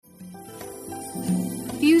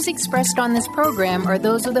views expressed on this program are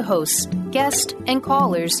those of the hosts, guests, and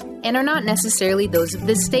callers, and are not necessarily those of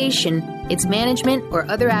this station, its management, or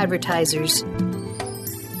other advertisers.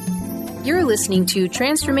 You're listening to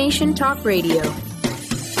Transformation Talk Radio.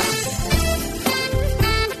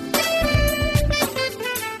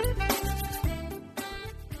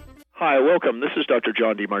 Hi, welcome. This is Dr.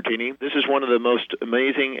 John DeMartini. This is one of the most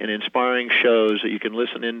amazing and inspiring shows that you can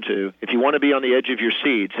listen into. If you want to be on the edge of your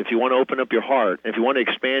seats, if you want to open up your heart, if you want to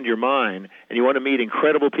expand your mind, and you want to meet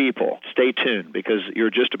incredible people, stay tuned because you're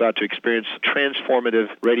just about to experience a transformative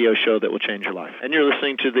radio show that will change your life. And you're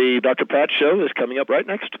listening to the Dr. Pat Show that's coming up right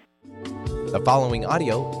next. The following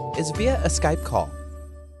audio is via a Skype call.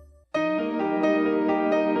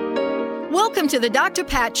 Welcome to the Dr.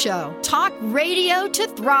 Pat Show. Talk radio to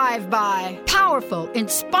thrive by. Powerful,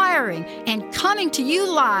 inspiring, and coming to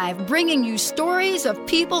you live, bringing you stories of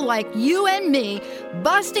people like you and me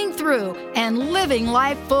busting through and living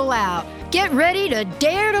life full out. Get ready to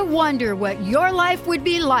dare to wonder what your life would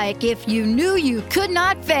be like if you knew you could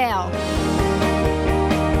not fail.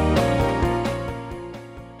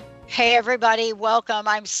 Hey, everybody. Welcome.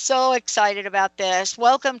 I'm so excited about this.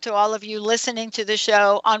 Welcome to all of you listening to the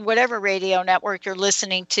show on whatever radio network you're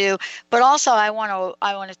listening to. But also, I want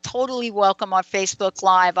to totally welcome our Facebook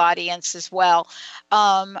Live audience as well.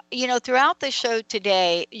 Throughout the show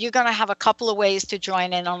today, you're going to have a couple of ways to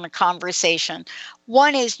join in on the conversation.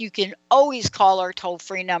 One is you can always call our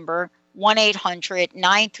toll-free number,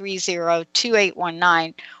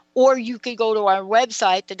 1-800-930-2819. Or you could go to our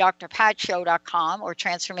website, thedrpatshow.com or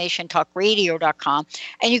transformationtalkradio.com,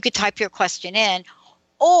 and you could type your question in.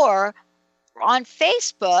 Or on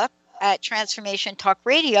Facebook at Transformation Talk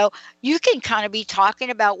Radio, you can kind of be talking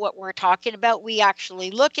about what we're talking about. We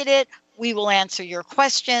actually look at it. We will answer your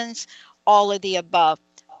questions, all of the above.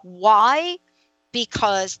 Why?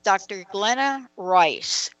 Because Dr. Glenna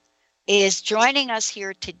Rice is joining us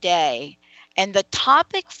here today. And the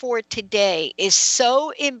topic for today is so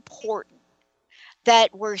important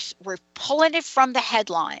that we're pulling it from the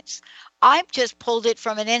headlines. I've just pulled it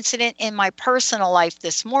from an incident in my personal life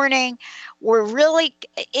this morning.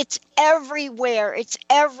 It's everywhere. It's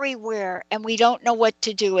everywhere. And we don't know what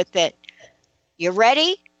to do with it. You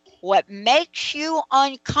ready? What makes you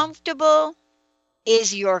uncomfortable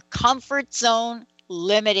is your comfort zone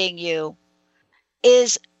limiting you.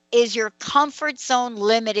 Is your comfort zone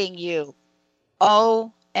limiting you?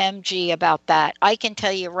 OMG about that. I can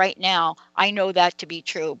tell you right now, I know that to be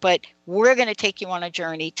true, but we're going to take you on a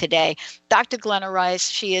journey today. Dr. Glenna Rice,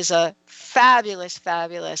 she is a fabulous,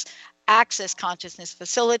 fabulous Access Consciousness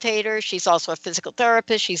facilitator. She's also a physical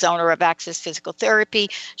therapist. She's owner of Access Physical Therapy.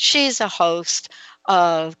 She's a host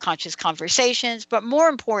of Conscious Conversations, but more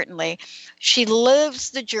importantly, she lives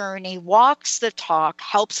the journey, walks the talk,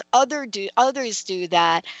 helps others do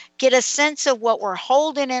that, get a sense of what we're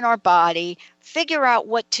holding in our body, figure out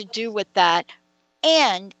what to do with that,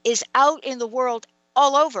 and is out in the world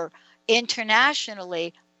all over,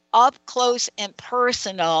 internationally, up close and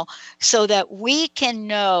personal, so that we can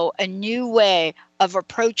know a new way of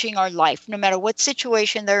approaching our life, no matter what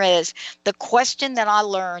situation there is. The question that I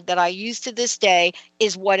learned that I use to this day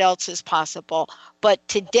is what else is possible. But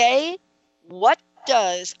today, what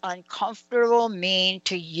does uncomfortable mean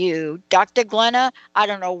to you? Dr. Glenna, I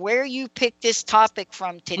don't know where you picked this topic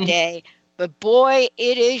from today, but boy,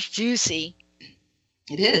 it is juicy.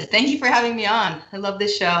 It is. Thank you for having me on. I love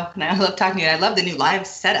this show, and I love talking to you. I love the new live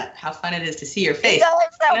setup. How fun it is to see your face.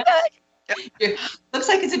 It's so good. Looks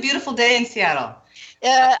like it's a beautiful day in Seattle.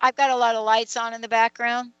 I've got a lot of lights on in the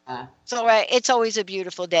background. So it's always a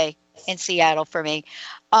beautiful day in Seattle for me.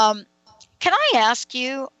 Can I ask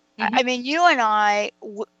you, I mean, you and I,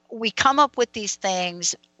 we come up with these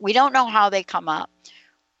things. We don't know how they come up,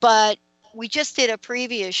 but we just did a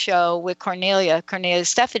previous show with Cornelia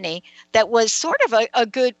Stephanie, that was sort of a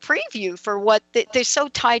good preview for what they're so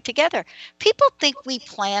tied together. People think we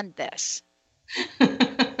planned this.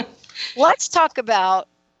 Let's talk about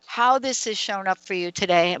how this has shown up for you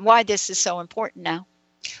today and why this is so important now.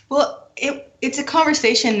 Well, it's a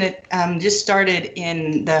conversation that just started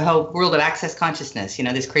in the whole world of access consciousness. You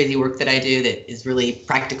know, this crazy work that I do that is really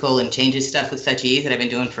practical and changes stuff with such ease that I've been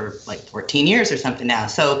doing for like 14 years or something now.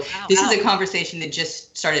 So this is a conversation that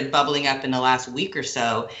just started bubbling up in the last week or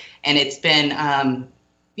so. And it's been,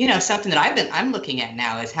 something that I'm looking at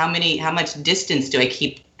now is how much distance do I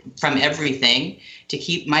keep from everything to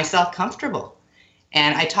keep myself comfortable?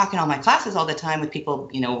 And I talk in all my classes all the time with people,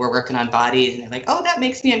 we're working on bodies, and they're like, oh, that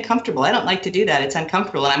makes me uncomfortable. I don't like to do that. It's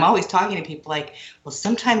uncomfortable. And I'm always talking to people like, well,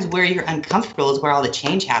 sometimes where you're uncomfortable is where all the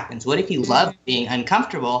change happens. What if you love being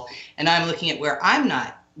uncomfortable? And I'm looking at where I'm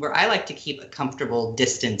not where I like to keep a comfortable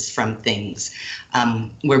distance from things,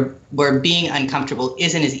 where being uncomfortable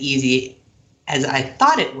isn't as easy as I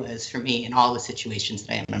thought it was for me in all the situations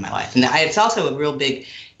that I am in my life. And it's also a real big,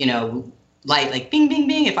 light, like bing, bing,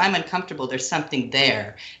 bing. If I'm uncomfortable, there's something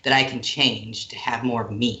there that I can change to have more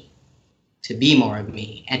of me, to be more of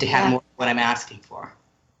me, and to have more of what I'm asking for.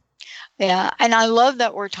 Yeah, and I love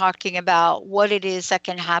that we're talking about what it is that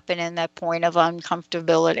can happen in that point of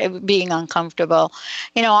uncomfortability, being uncomfortable.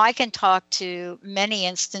 I can talk to many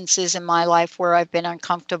instances in my life where I've been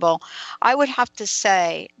uncomfortable. I would have to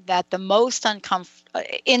say that the most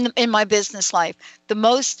in my business life, the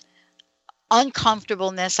most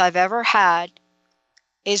uncomfortableness I've ever had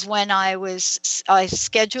is when I was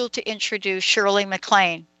scheduled to introduce Shirley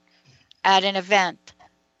MacLaine at an event.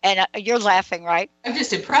 And you're laughing, right? I'm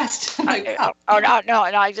just impressed. No.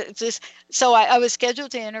 So I was scheduled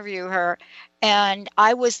to interview her, and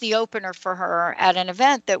I was the opener for her at an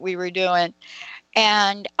event that we were doing.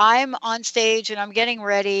 And I'm on stage and I'm getting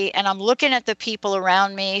ready and I'm looking at the people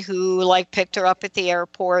around me who picked her up at the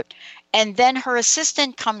airport. And then her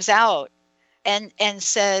assistant comes out and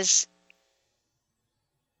says,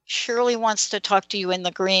 Shirley wants to talk to you in the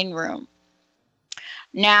green room.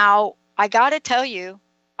 Now, I got to tell you,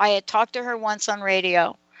 I had talked to her once on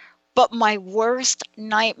radio, but my worst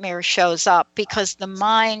nightmare shows up because the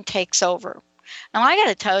mind takes over. Now, I got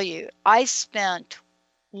to tell you, I spent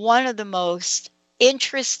one of the most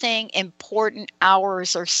interesting, important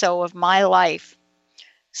hours or so of my life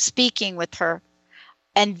speaking with her.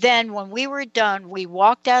 And then when we were done, we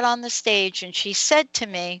walked out on the stage and she said to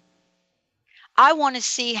me, I want to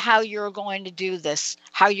see how you're going to do this,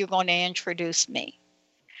 how you're going to introduce me.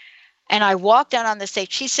 And I walked out on the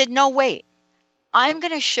stage. She said, no, wait, I'm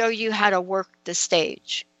going to show you how to work the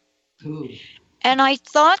stage. Ooh. And I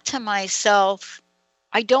thought to myself,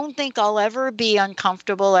 I don't think I'll ever be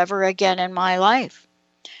uncomfortable ever again in my life.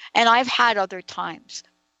 And I've had other times.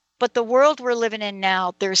 But the world we're living in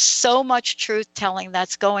now, there's so much truth telling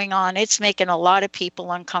that's going on. It's making a lot of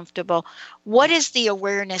people uncomfortable. What is the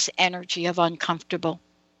awareness energy of uncomfortable?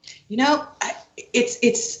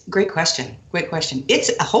 It's great question. Great question.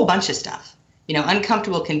 It's a whole bunch of stuff.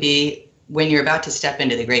 Uncomfortable can be when you're about to step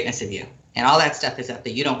into the greatness of you. And all that stuff is up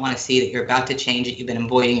that you don't want to see, that you're about to change, that you've been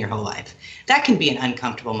avoiding your whole life. That can be an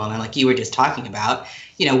uncomfortable moment like you were just talking about.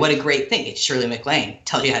 What a great thing. It's Shirley MacLaine.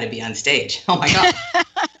 Tell you how to be on stage. Oh, my God.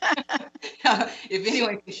 If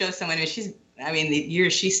anyone can show someone the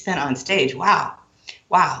years she spent on stage, wow.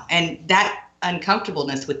 And that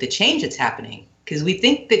uncomfortableness with the change that's happening, because we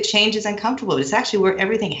think that change is uncomfortable, but it's actually where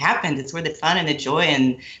everything happens. It's where the fun and the joy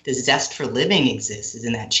and the zest for living exists, is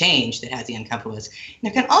in that change that has the uncomfortableness. And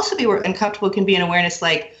there can also be where uncomfortable can be an awareness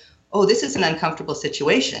like, oh, this is an uncomfortable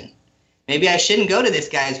situation. Maybe I shouldn't go to this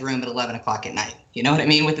guy's room at 11 o'clock at night. You know what I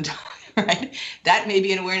mean? With the dog, right? That may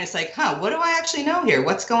be an awareness like, what do I actually know here?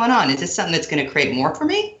 What's going on? Is this something that's going to create more for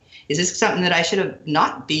me? Is this something that I should have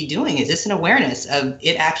not be doing? Is this an awareness of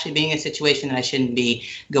it actually being a situation that I shouldn't be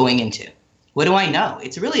going into? What do I know?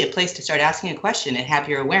 It's really a place to start asking a question and have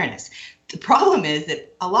your awareness. The problem is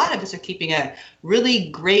that a lot of us are keeping a really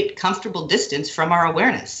great, comfortable distance from our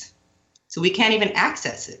awareness. So we can't even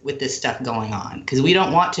access it with this stuff going on because we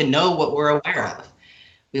don't want to know what we're aware of.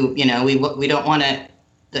 We don't want to,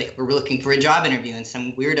 we're looking for a job interview and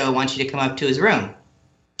some weirdo wants you to come up to his room.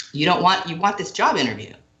 You want this job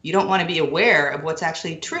interview. You don't want to be aware of what's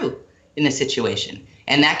actually true in the situation.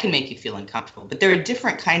 And that can make you feel uncomfortable. But there are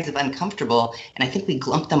different kinds of uncomfortable, and I think we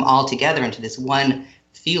lump them all together into this one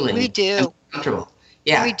feeling. We do. Uncomfortable.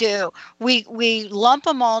 Yeah. We do. We lump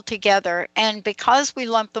them all together. And because we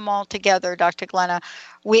lump them all together, Dr. Glenna,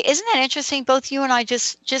 isn't that interesting? Both you and I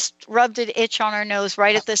just rubbed an itch on our nose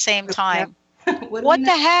right at the same time. What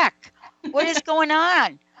the heck? What is going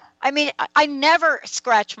on? I mean, I never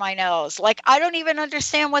scratch my nose. I don't even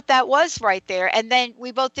understand what that was right there. And then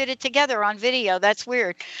we both did it together on video. That's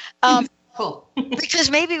weird. Cool.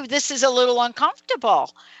 Because maybe this is a little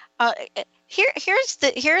uncomfortable. Here's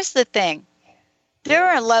the thing. There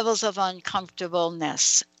are levels of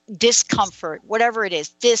uncomfortableness, discomfort, whatever it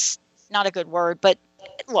is. Not a good word, but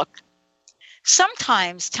look,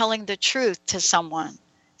 sometimes telling the truth to someone,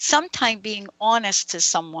 sometimes being honest to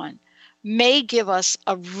someone, may give us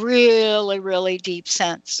a really, really deep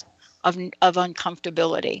sense of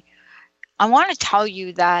uncomfortability. I want to tell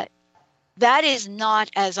you that is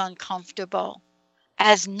not as uncomfortable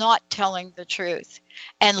as not telling the truth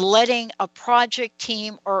and letting a project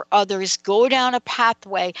team or others go down a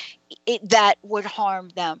pathway that would harm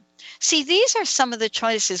them. See, these are some of the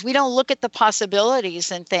choices. We don't look at the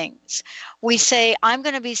possibilities and things. We say, I'm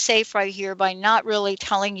going to be safe right here by not really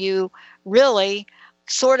telling you really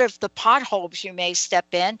sort of the potholes you may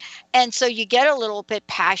step in. And so you get a little bit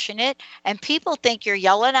passionate and people think you're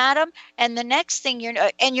yelling at them. And the next thing you're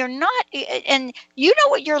not, and you know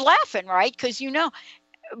what, you're laughing, right? Because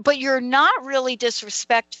but you're not really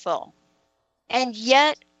disrespectful. And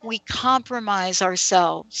yet we compromise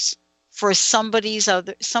ourselves for somebody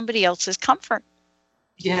else's comfort.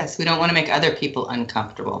 Yes, we don't want to make other people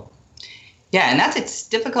uncomfortable. Yeah, and that's a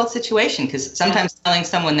difficult situation because sometimes telling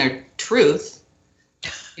someone their truth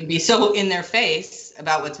can be so in their face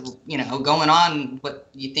about what's going on, what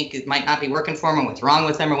you think it might not be working for them, or what's wrong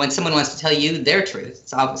with them, or when someone wants to tell you their truth.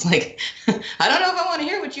 It's always like, I don't know if I want to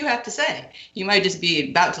hear what you have to say. You might just be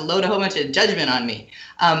about to load a whole bunch of judgment on me.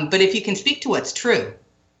 But if you can speak to what's true,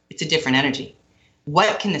 it's a different energy.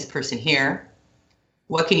 What can this person hear?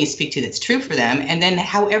 What can you speak to that's true for them? And then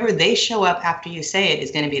however they show up after you say it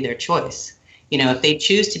is going to be their choice. If they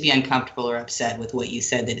choose to be uncomfortable or upset with what you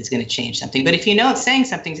said, that is going to change something. But if saying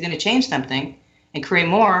something is going to change something and create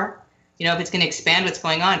more, if it's going to expand what's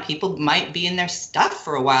going on, people might be in their stuff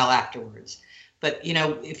for a while afterwards. But,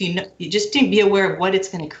 if you just need to be aware of what it's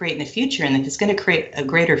going to create in the future. And if it's going to create a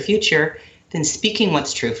greater future, then speaking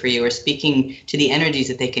what's true for you or speaking to the energies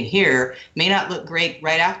that they can hear may not look great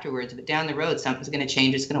right afterwards, but down the road, something's going to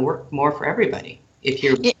change. It's going to work more for everybody if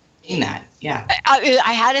you're doing that. Yeah.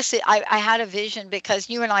 I had a vision because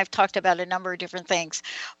you and I have talked about a number of different things.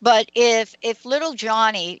 But if little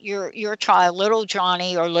Johnny, your child, little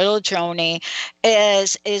Johnny or little Joni,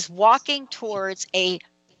 is walking towards a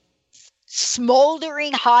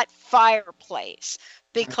smoldering hot fireplace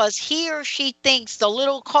because he or she thinks the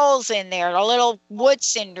little coals in there, the little wood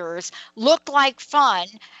cinders, look like fun,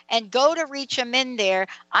 and go to reach them in there.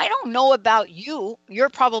 I don't know about you. You're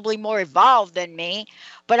probably more evolved than me,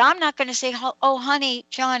 but I'm not going to say, oh, honey,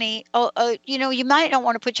 Johnny, you might not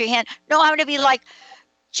want to put your hand. No, I'm going to be like,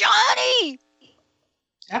 Johnny.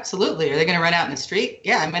 Absolutely. Are they going to run out in the street?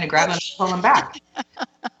 Yeah, I'm going to grab them and pull them back.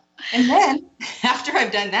 And then after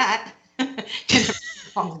I've done that,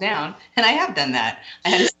 calms down, and I have done that. I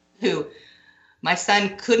had a son who, my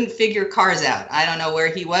son couldn't figure cars out. I don't know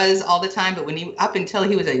where he was all the time, but up until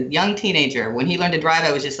he was a young teenager, when he learned to drive,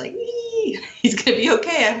 I was just like, he's going to be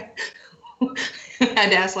okay. I had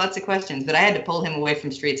to ask lots of questions, but I had to pull him away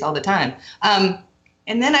from streets all the time.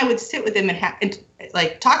 And then I would sit with him and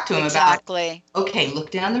talk to him about, okay,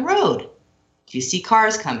 look down the road. Do you see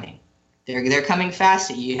cars coming? They're coming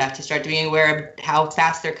fast at you. You have to start being aware of how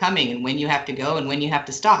fast they're coming and when you have to go and when you have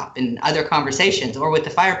to stop, and other conversations. Or with the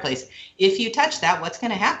fireplace, if you touch that, what's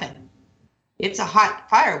going to happen? It's a hot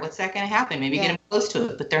fire. What's that going to happen? Maybe get them close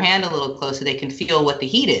to it, put their hand a little close so they can feel what the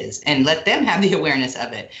heat is and let them have the awareness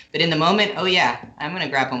of it. But in the moment, oh yeah, I'm going to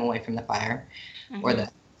grab them away from the fire or the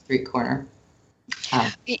street corner.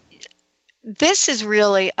 This is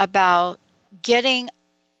really about getting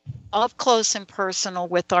up close and personal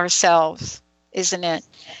with ourselves, isn't it?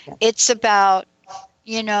 It's about,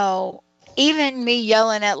 even me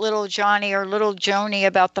yelling at little Johnny or little Joni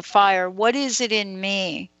about the fire. What is it in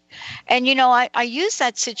me? And, I use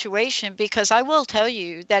that situation because I will tell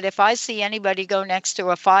you that if I see anybody go next to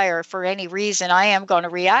a fire for any reason, I am going to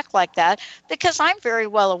react like that because I'm very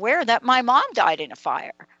well aware that my mom died in a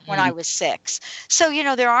fire when I was 6. So,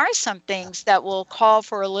 there are some things that will call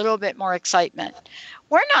for a little bit more excitement.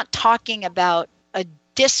 We're not talking about a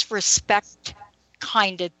disrespect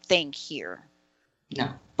kind of thing here. No.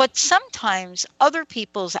 But sometimes other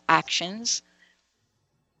people's actions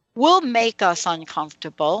will make us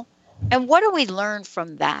uncomfortable. And what do we learn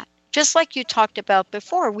from that? Just like you talked about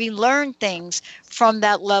before, we learn things from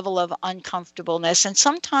that level of uncomfortableness. And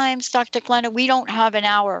sometimes, Dr. Glenna, we don't have an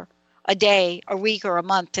hour, a day, a week, or a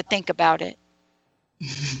month to think about it.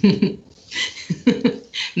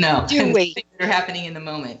 No. Do we? Things that are happening in the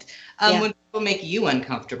moment. When people make you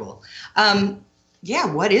uncomfortable.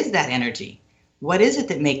 What is that energy? What is it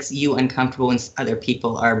that makes you uncomfortable when other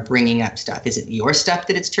people are bringing up stuff? Is it your stuff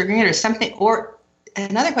that it's triggering it or something? Or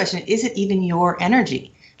another question, is it even your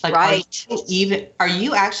energy? Right. Are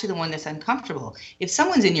you actually the one that's uncomfortable? If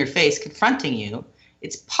someone's in your face confronting you,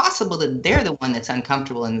 it's possible that they're the one that's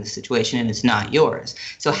uncomfortable in the situation and it's not yours.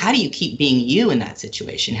 So how do you keep being you in that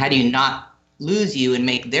situation? How do you not lose you and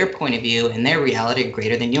make their point of view and their reality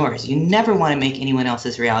greater than yours? You never want to make anyone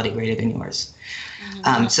else's reality greater than yours.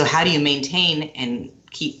 So how do you maintain and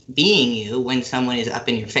keep being you when someone is up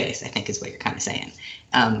in your face, I think is what you're kind of saying.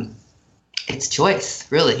 It's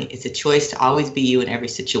choice, really. It's a choice to always be you in every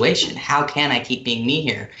situation. How can I keep being me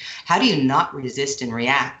here? How do you not resist and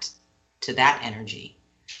react to that energy?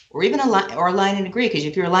 Or even align and agree, because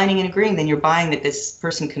if you're aligning and agreeing, then you're buying that this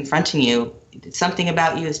person confronting you, something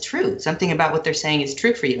about you is true. Something about what they're saying is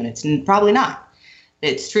true for you, and it's probably not.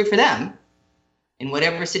 It's true for them in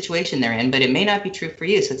whatever situation they're in, but it may not be true for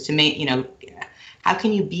you. So it's to make, how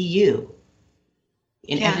can you be you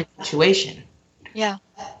in every situation? Yeah.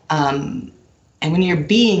 And when you're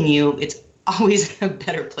being you, it's always a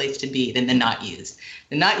better place to be than the not yous.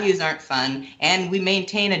 The not yous aren't fun, and we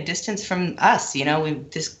maintain a distance from us. We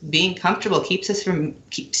just being comfortable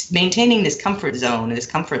keeps maintaining this comfort zone, this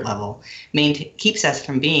comfort level, keeps us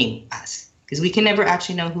from being us, because we can never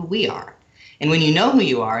actually know who we are. And when you know who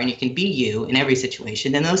you are and you can be you in every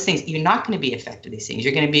situation, then those things, you're not going to be affected by these things.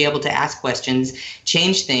 You're going to be able to ask questions,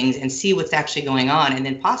 change things, and see what's actually going on, and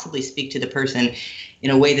then possibly speak to the person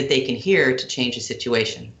in a way that they can hear to change the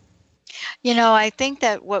situation. I think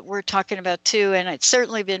that what we're talking about too, and it's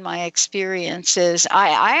certainly been my experience, is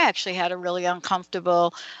I actually had a really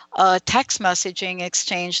uncomfortable text messaging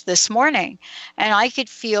exchange this morning, and I could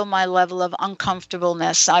feel my level of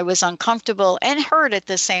uncomfortableness. I was uncomfortable and hurt at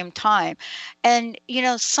the same time. And,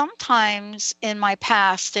 sometimes in my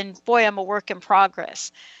past, and boy, I'm a work in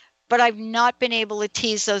progress, but I've not been able to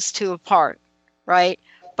tease those two apart, right?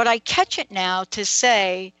 But I catch it now to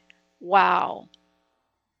say, wow,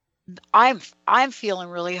 I'm feeling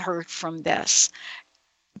really hurt from this.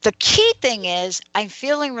 The key thing is I'm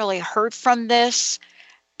feeling really hurt from this,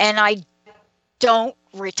 and I don't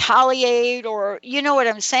retaliate, or you know what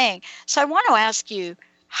I'm saying. So I want to ask you,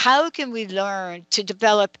 how can we learn to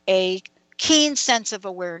develop a keen sense of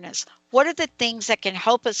awareness? What are the things that can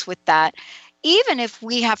help us with that, even if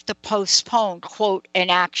we have to postpone, quote, an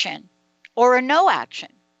action or a no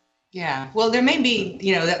action? Yeah. Well, there may be,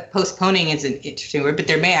 that postponing is an interesting word, but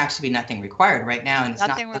there may actually be nothing required right now. And it's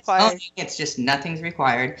nothing not required. It's just nothing's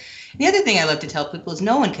required. The other thing I love to tell people is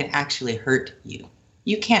no one can actually hurt you.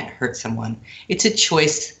 You can't hurt someone. It's a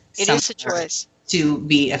choice. It is a choice to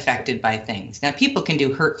be affected by things. Now, people can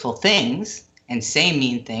do hurtful things and say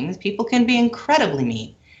mean things. People can be incredibly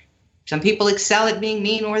mean. Some people excel at being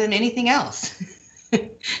mean more than anything else.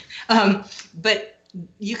 But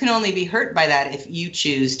you can only be hurt by that if you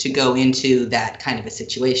choose to go into that kind of a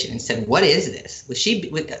situation and said, what is this?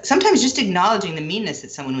 Sometimes just acknowledging the meanness that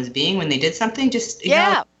someone was being when they did something, just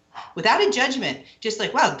without a judgment, just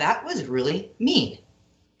like, wow, that was really mean,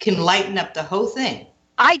 can lighten up the whole thing.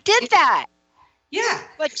 I did that. Yeah.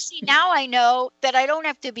 But see, now I know that I don't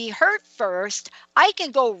have to be hurt first. I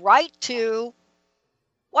can go right to,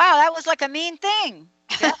 wow, that was like a mean thing.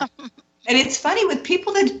 Yeah. And it's funny with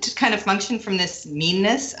people that kind of function from this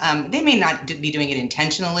meanness, they may not be doing it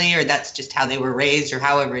intentionally, or that's just how they were raised, or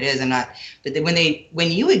however it is. But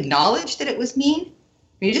when you acknowledge that it was mean,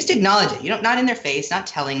 you just acknowledge it. You don't, not in their face, not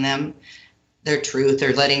telling them their truth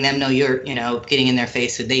or letting them know you're, getting in their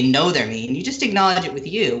face so they know they're mean. You just acknowledge it with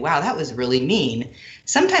you. Wow, that was really mean.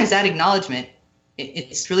 Sometimes that acknowledgement,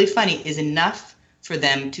 it's really funny, is enough for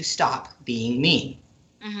them to stop being mean.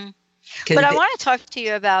 Mm-hmm. But I want to talk to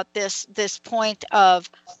you about this point of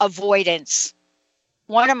avoidance.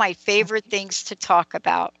 One of my favorite things to talk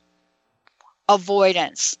about,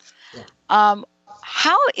 avoidance. Yeah.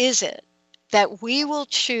 How is it that we will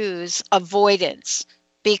choose avoidance?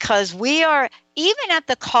 Because we are, even at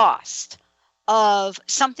the cost of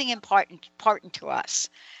something important to us,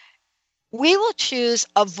 we will choose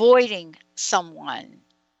avoiding someone,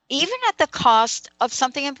 even at the cost of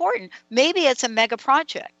something important. Maybe it's a mega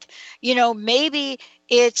project. Maybe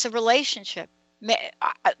it's a relationship.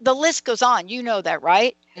 The list goes on. You know that,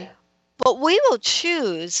 right? Yeah. But we will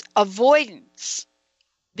choose avoidance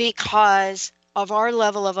because of our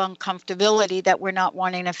level of uncomfortability that we're not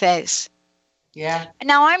wanting to face. Yeah.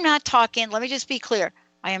 Now, I'm not talking, let me just be clear.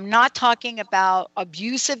 I am not talking about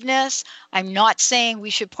abusiveness. I'm not saying we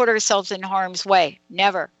should put ourselves in harm's way.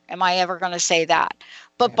 Never am I ever going to say that.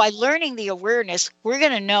 But by learning the awareness, we're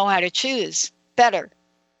going to know how to choose better.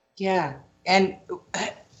 Yeah. And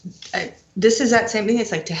this is that same thing.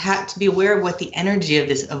 It's like to be aware of what the energy of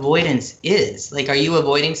this avoidance is. Like, are you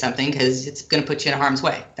avoiding something because it's going to put you in harm's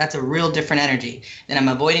way? That's a real different energy than I'm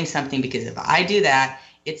avoiding something because if I do that,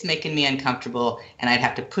 it's making me uncomfortable, and I'd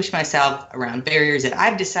have to push myself around barriers that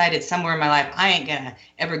I've decided somewhere in my life I ain't going to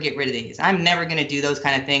ever get rid of these. I'm never going to do those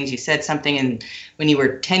kind of things. You said something when you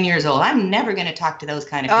were 10 years old. I'm never going to talk to those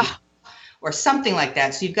kind of people. Or something like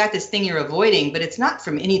that. So you've got this thing you're avoiding, but it's not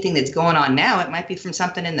from anything that's going on now. It might be from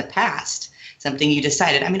something in the past, something you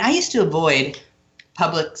decided. I mean, I used to avoid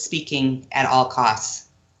public speaking at all costs.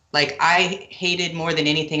 Like, I hated more than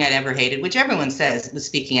anything I'd ever hated, which everyone says was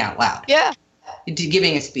speaking out loud. Yeah.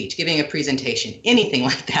 Giving a speech, giving a presentation, anything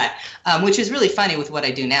like that, which is really funny with what I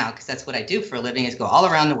do now, because that's what I do for a living, is go all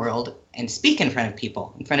around the world and speak in front of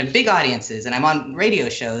people, in front of big audiences. And I'm on radio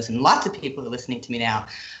shows and lots of people are listening to me now.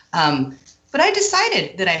 But I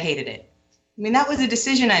decided that I hated it. I mean, that was a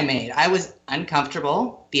decision I made. I was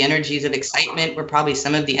uncomfortable. The energies of excitement were probably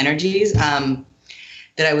some of the energies that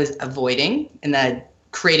I was avoiding in the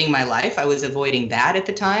creating my life. I was avoiding that at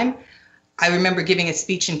the time. I remember giving a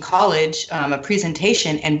speech in college, a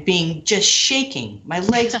presentation, and being just shaking. My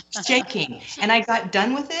legs shaking. And I got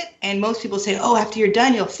done with it. And most people say, oh, after you're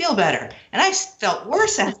done, you'll feel better. And I felt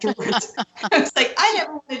worse afterwards. I was like, I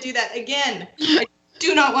never want to do that again. I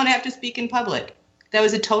do not want to have to speak in public. That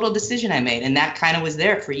was a total decision I made. And that kind of was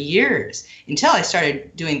there for years until I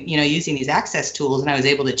started doing, using these access tools, and I was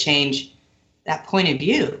able to change that point of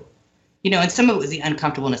view. And some of it was the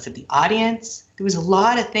uncomfortableness of the audience. There was a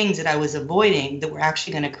lot of things that I was avoiding that were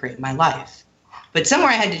actually going to create my life. But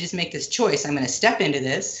somewhere I had to just make this choice. I'm going to step into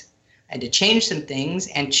this. I had to change some things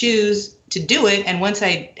and choose to do it. And once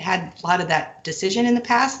I had a lot of that decision in the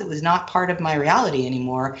past that was not part of my reality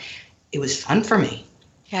anymore, it was fun for me.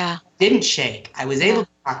 Yeah. I didn't shake. I was able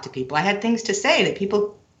to talk to people. I had things to say that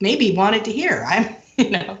people maybe wanted to hear. I'm,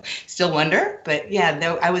 still wonder. But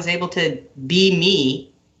yeah, I was able to be me.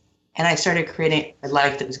 And I started creating a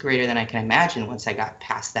life that was greater than I can imagine once I got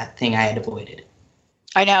past that thing I had avoided.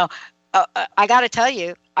 I know. I got to tell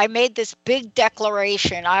you, I made this big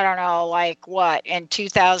declaration. I don't know, like what, in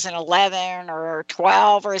 2011 or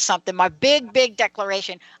 12 or something. My big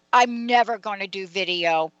declaration. I'm never going to do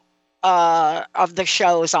video of the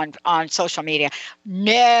shows on social media.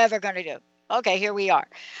 Never going to do. Okay, here we are.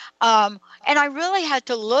 And I really had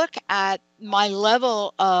to look at my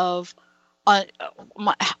level of I'm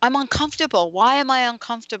uncomfortable. Why am I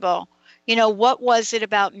uncomfortable? What was it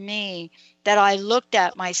about me that I looked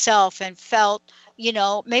at myself and felt,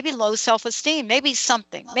 maybe low self-esteem, maybe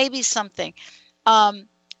something.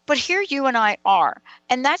 But here you and I are.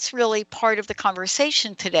 And that's really part of the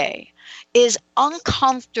conversation today is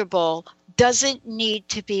uncomfortable doesn't need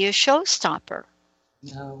to be a showstopper.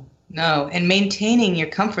 No. And maintaining your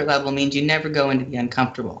comfort level means you never go into the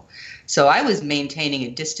uncomfortable. So I was maintaining a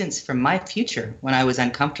distance from my future when I was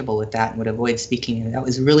uncomfortable with that and would avoid speaking. And that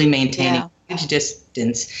was really maintaining a huge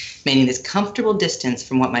distance, maintaining this comfortable distance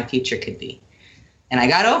from what my future could be. And I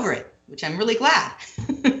got over it, which I'm really glad.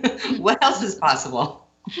 What else is possible?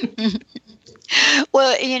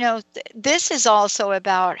 Well, this is also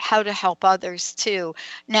about how to help others, too.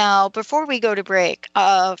 Now, before we go to break,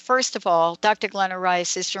 first of all, Dr. Glenna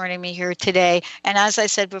Rice is joining me here today. And as I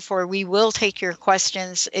said before, we will take your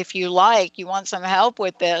questions if you like. You want some help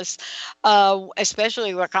with this,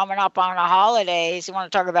 especially we're coming up on the holidays. You want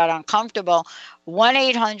to talk about uncomfortable.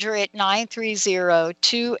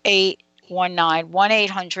 1-800-930-2819.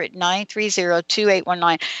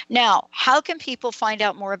 1-800-930-2819. Now, how can people find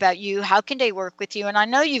out more about you? How can they work with you? And I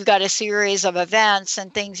know you've got a series of events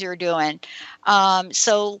and things you're doing.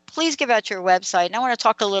 So please give out your website. And I want to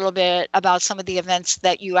talk a little bit about some of the events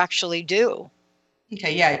that you actually do.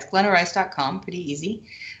 Okay, yeah, it's glennarice.com. Pretty easy.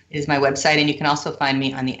 It is my website. And you can also find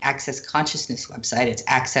me on the Access Consciousness website. It's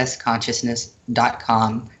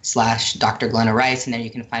accessconsciousness.com/Dr. Glenna Rice. And there you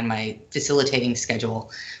can find my facilitating schedule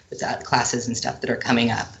with classes and stuff that are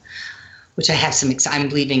coming up, which I have I'm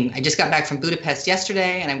leaving. I just got back from Budapest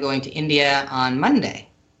yesterday, and I'm going to India on Monday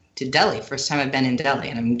to Delhi. First time I've been in Delhi,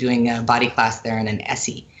 and I'm doing a body class there and an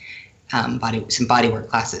SE, some bodywork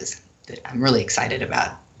classes that I'm really excited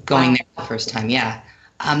about going there the first time. Yeah.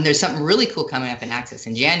 There's something really cool coming up in Access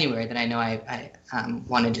in January that I know I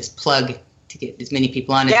want to just plug to get as many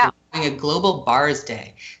people on. We're doing a global bars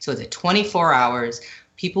day. So it's 24 hours.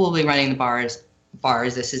 People will be running the bars.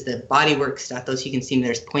 This is the bodywork stuff. Those you can see,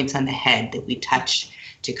 there's points on the head that we touch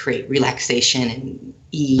to create relaxation and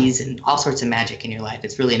ease and all sorts of magic in your life.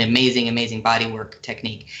 It's really an amazing bodywork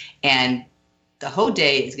technique. And the whole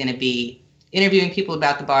day is going to be interviewing people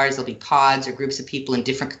about the bars. There'll be pods or groups of people in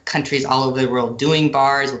different countries all over the world doing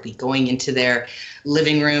bars. We'll be going into their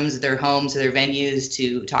living rooms, their homes, or their venues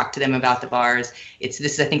to talk to them about the bars. This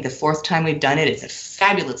is, I think, the fourth time we've done it. It's a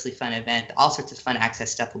fabulously fun event. All sorts of fun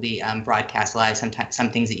Access stuff will be broadcast live. Sometimes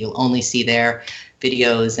some things that you'll only see there,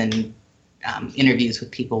 videos and interviews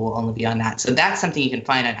with people will only be on that. So that's something you can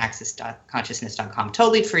find on accessconsciousness.com.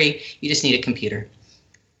 Totally free. You just need a computer.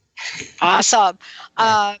 Awesome.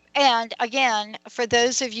 And again, for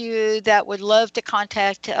those of you that would love to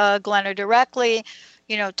contact Glenna directly,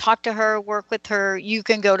 talk to her, work with her, you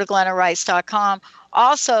can go to glennarice.com.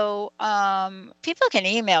 Also, people can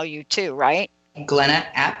email you too, right?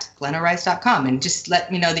 Glenna@glennarice.com. And just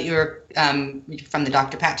let me know that you're from the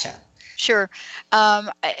Dr. Pat Show. Sure.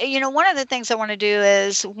 One of the things I want to do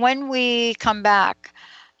is when we come back,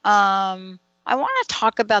 I want to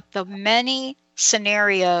talk about the many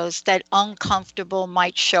scenarios that uncomfortable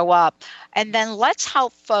might show up. And then let's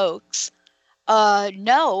help folks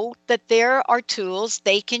know that there are tools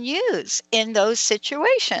they can use in those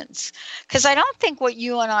situations. Because I don't think what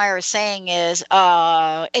you and I are saying is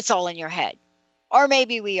it's all in your head. Or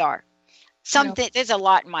maybe we are. There's a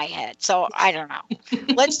lot in my head, so I don't know.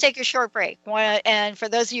 Let's take a short break. And for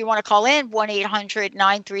those of you who want to call in,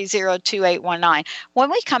 1-800-930-2819. When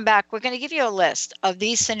we come back, we're going to give you a list of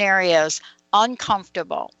these scenarios,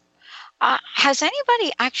 uncomfortable. Has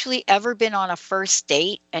anybody actually ever been on a first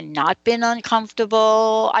date and not been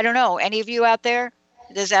uncomfortable? I don't know. Any of you out there?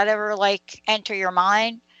 Does that ever enter your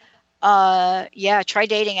mind? Yeah, try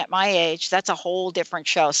dating at my age. That's a whole different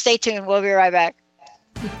show. Stay tuned. We'll be right back.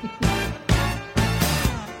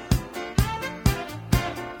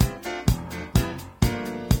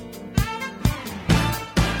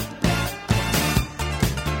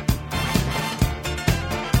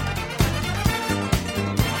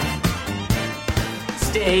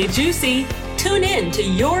 Stay juicy. Tune in to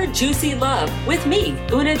Your Juicy Love with me,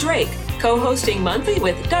 Una Drake, co-hosting monthly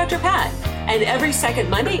with Dr. Pat, and every second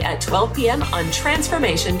Monday at 12 p.m. on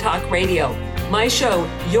Transformation Talk Radio. My show,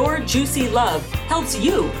 Your Juicy Love, helps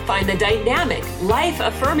you find the dynamic,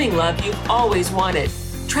 life-affirming love you've always wanted.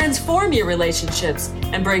 Transform your relationships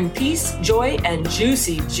and bring peace, joy, and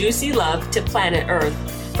juicy, juicy love to planet Earth.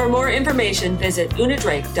 For more information, visit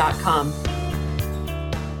unadrake.com.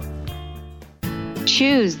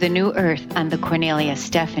 Choose the new earth on the Cornelia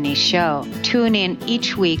Stephanie Show. Tune in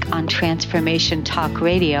each week on Transformation Talk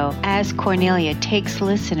Radio as Cornelia takes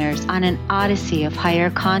listeners on an odyssey of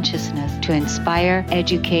higher consciousness to inspire,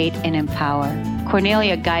 educate, and empower.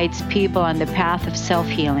 Cornelia guides people on the path of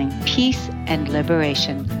self-healing, peace, and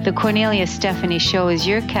liberation. The Cornelia Stephanie Show is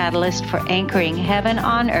your catalyst for anchoring heaven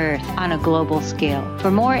on earth on a global scale.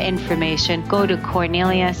 For more information, go to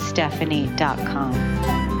corneliastephanie.com.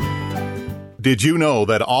 Did you know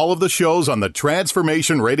that all of the shows on the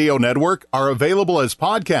Transformation Radio Network are available as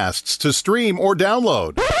podcasts to stream or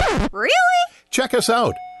download? Really? Check us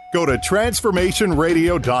out. Go to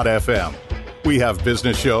transformationradio.fm. We have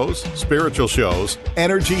business shows, spiritual shows,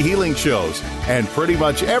 energy healing shows, and pretty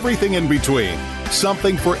much everything in between.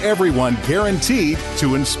 Something for everyone, guaranteed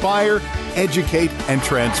to inspire, educate, and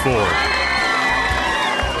transform.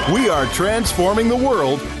 We are transforming the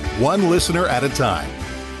world, one listener at a time.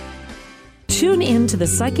 Tune in to the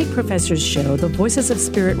Psychic Professors Show, The Voices of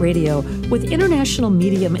Spirit Radio, with international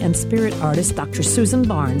medium and spirit artist Dr. Susan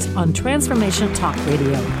Barnes on Transformation Talk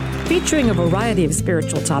Radio, featuring a variety of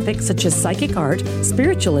spiritual topics such as psychic art,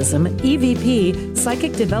 spiritualism, EVP,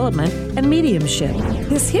 psychic development, and mediumship.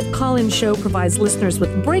 This hit call-in show provides listeners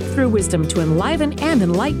with breakthrough wisdom to enliven and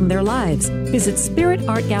enlighten their lives. Visit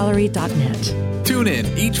spiritartgallery.net. Tune in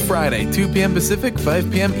each Friday, 2 p.m. Pacific,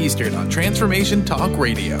 5 p.m. Eastern on Transformation Talk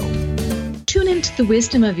Radio. Tune into the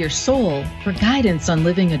wisdom of your soul for guidance on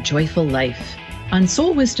living a joyful life. On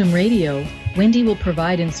Soul Wisdom Radio, Wendy will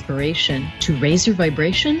provide inspiration to raise your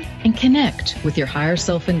vibration and connect with your higher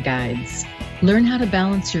self and guides. Learn how to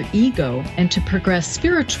balance your ego and to progress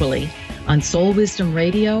spiritually on Soul Wisdom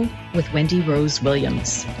Radio with Wendy Rose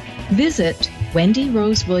Williams. Visit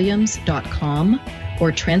wendyrosewilliams.com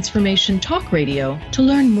or Transformation Talk Radio to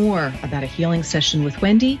learn more about a healing session with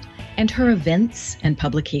Wendy and her events and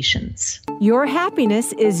publications. Your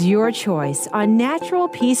happiness is your choice on Natural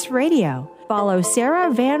Peace Radio. Follow Sarah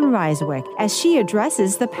Van Ryswick as she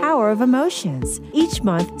addresses the power of emotions. Each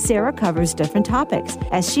month, Sarah covers different topics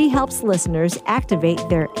as she helps listeners activate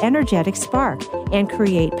their energetic spark and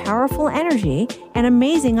create powerful energy and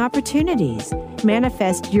amazing opportunities.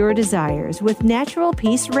 Manifest your desires with Natural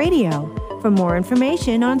Peace Radio. For more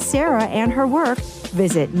information on Sarah and her work,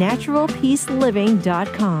 visit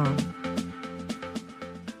naturalpeaceliving.com.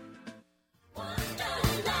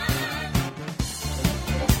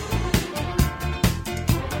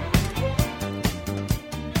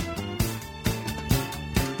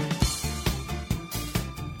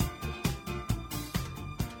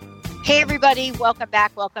 Hey, everybody. Welcome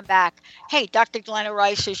back. Welcome back. Hey, Dr. Glenna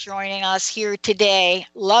Rice is joining us here today.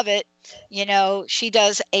 Love it. You know, she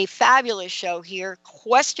does a fabulous show here,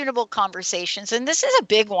 Questionable Conversations, and this is a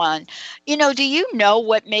big one. You know, do you know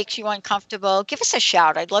what makes you uncomfortable? Give us a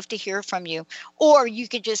shout. I'd love to hear from you. Or you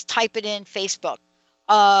could just type it in Facebook,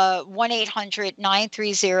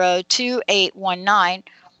 1-800-930-2819,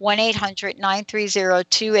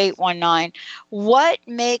 1-800-930-2819. What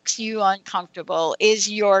makes you uncomfortable?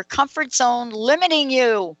 Is your comfort zone limiting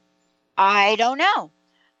you? I don't know.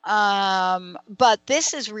 But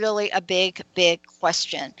this is really a big, big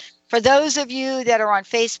question. For those of you that are on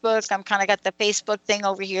Facebook, I'm kind of got the Facebook thing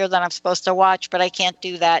over here that I'm supposed to watch, but I can't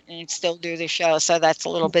do that and still do the show. So that's a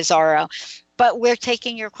little bizarro. But we're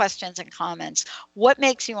taking your questions and comments. What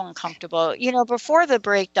makes you uncomfortable? Before the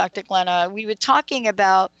break, Dr. Glenna, we were talking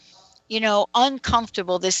about,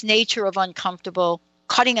 uncomfortable, this nature of uncomfortable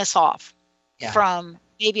cutting us off from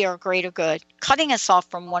maybe our greater good, cutting us off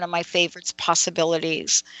from one of my favorites,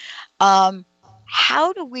 possibilities.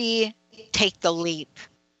 How do we take the leap?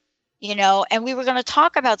 And we were going to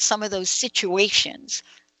talk about some of those situations,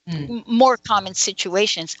 more common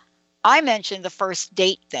situations. I mentioned the first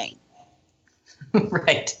date thing.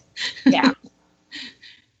 Right. Yeah.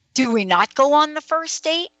 Do we not go on the first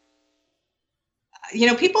date?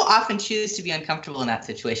 People often choose to be uncomfortable in that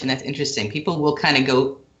situation. That's interesting. People will kind of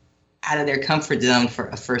go out of their comfort zone for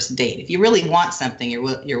a first date. If you really want something,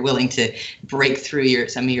 you're willing to break through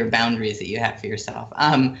some of your boundaries that you have for yourself.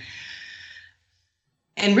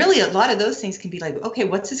 And really, a lot of those things can be like, okay,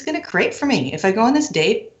 what's this going to create for me? If I go on this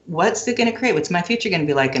date, what's it going to create? What's my future going to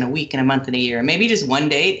be like in a week, in a month, in a year? Maybe just one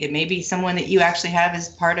date. It may be someone that you actually have as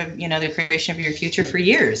part of, the creation of your future for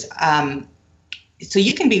years. So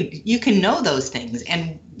you can know those things.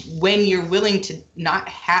 And when you're willing to not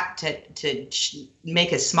have to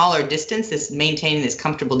make a smaller distance, maintaining this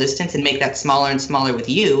comfortable distance and make that smaller and smaller with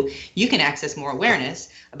you can access more awareness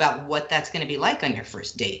about what that's going to be like on your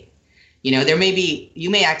first date.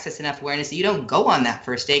 You may access enough awareness that you don't go on that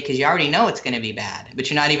first date because you already know it's going to be bad, but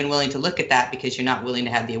you're not even willing to look at that because you're not willing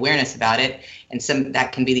to have the awareness about it. And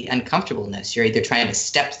that can be the uncomfortableness. You're either trying to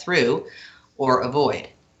step through or avoid.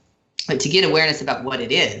 But to get awareness about what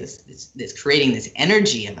it is, it's creating this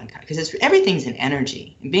energy of uncomfortable, because everything's an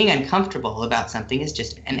energy. And being uncomfortable about something is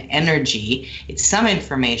just an energy. It's some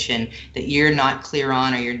information that you're not clear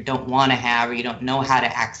on, or you don't want to have, or you don't know how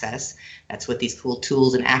to access. That's what these cool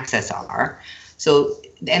tools and access are. So,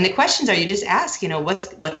 and the questions are, you just ask,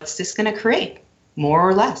 what's this going to create? More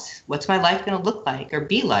or less? What's my life going to look like or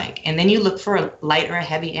be like? And then you look for a light or a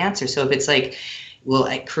heavy answer. So if it's like, will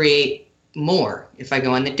it create more if I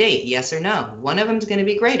go on the date? Yes or no? One of them is going to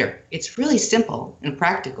be greater. It's really simple and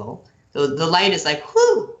practical. So the light is like,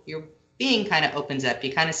 whoo, your being kind of opens up.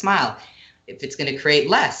 You kind of smile. If it's going to create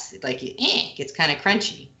less, it gets kind of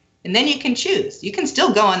crunchy. And then you can choose. You can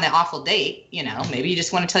still go on the awful date. Maybe you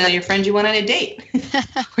just want to tell your friend you went on a date.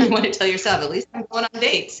 Or you want to tell yourself, at least I'm going on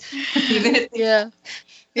dates. Even if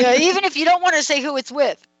even if you don't want to say who it's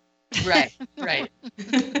with. Right.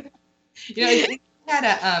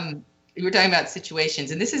 We were talking about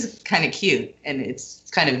situations, and this is kind of cute, and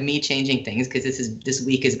it's kind of me changing things, because this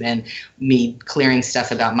week has been me clearing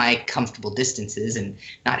stuff about my comfortable distances and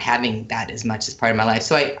not having that as much as part of my life.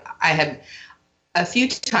 So I have a few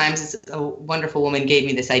times, a wonderful woman gave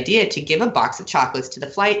me this idea to give a box of chocolates to the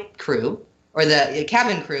flight crew or the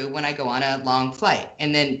cabin crew when I go on a long flight.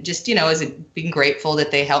 And then just, as being grateful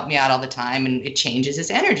that they help me out all the time, and it changes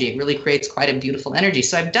this energy. It really creates quite a beautiful energy.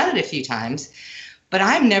 So I've done it a few times, but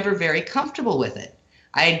I'm never very comfortable with it.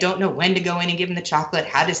 I don't know when to go in and give them the chocolate,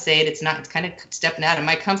 how to say it. It's kind of stepping out of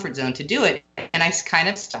my comfort zone to do it. And I kind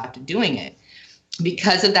of stopped doing it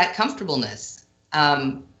because of that comfortableness.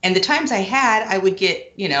 And the times I would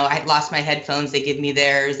get, I lost my headphones. They give me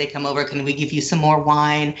theirs. They come over. Can we give you some more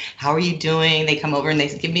wine? How are you doing? They come over and they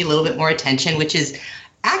give me a little bit more attention, which is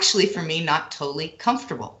actually for me not totally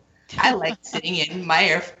comfortable. I like sitting in my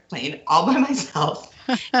airplane all by myself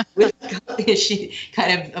with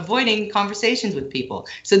kind of avoiding conversations with people.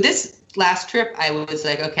 So this last trip, I was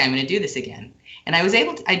like, okay, I'm going to do this again. And I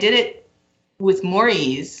did it with more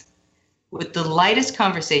ease, with the lightest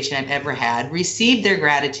conversation I've ever had, received their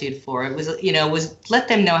gratitude for it, was let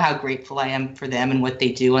them know how grateful I am for them and what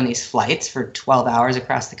they do on these flights for 12 hours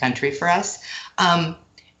across the country for us. And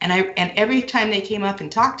every time they came up and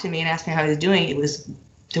talked to me and asked me how I was doing,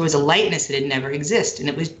 there was a lightness that had never existed. And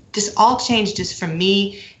it was just all changed just from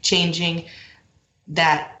me changing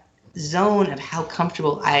that zone of how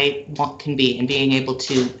comfortable I can be, and being able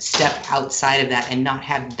to step outside of that and not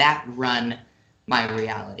have that run my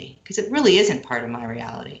reality, because it really isn't part of my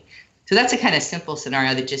reality. So that's a kind of simple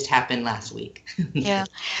scenario that just happened last week. Yeah.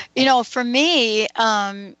 For me,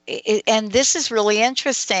 and this is really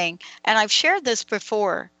interesting, and I've shared this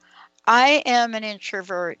before, I am an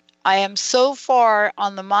introvert. I am so far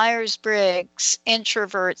on the Myers-Briggs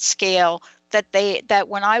introvert scale that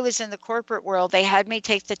when I was in the corporate world, they had me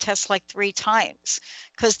take the test like 3 times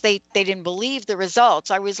because they didn't believe the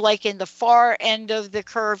results. I was like in the far end of the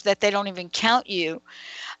curve that they don't even count you.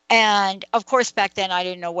 And of course, back then I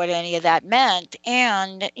didn't know what any of that meant.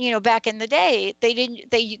 And, back in the day, they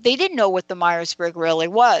didn't know what the Myers-Briggs really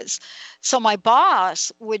was. So my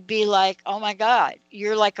boss would be like, oh my God,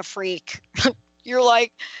 you're like a freak. You're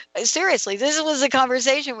like, seriously, this was a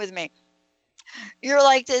conversation with me. You're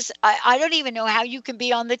like this. I don't even know how you can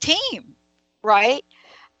be on the team. right?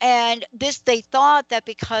 And they thought that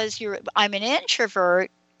because I'm an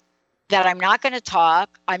introvert, that I'm not going to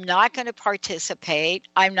talk, I'm not going to participate,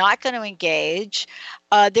 I'm not going to engage.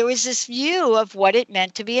 There was this view of what it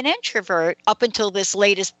meant to be an introvert up until this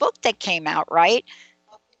latest book that came out, right?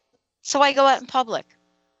 So I go out in public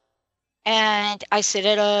and I sit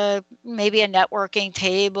at maybe a networking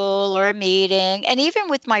table or a meeting, and even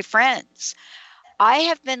with my friends, I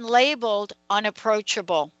have been labeled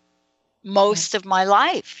unapproachable most of my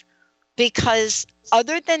life, because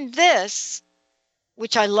other than this,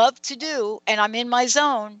 which I love to do, and I'm in my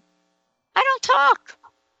zone, I don't talk.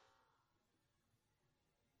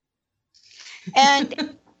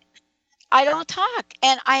 And I don't talk.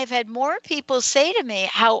 And I have had more people say to me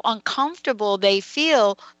how uncomfortable they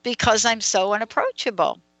feel because I'm so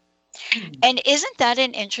unapproachable. And isn't that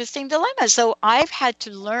an interesting dilemma? So I've had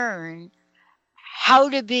to learn how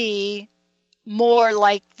to be more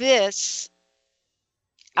like this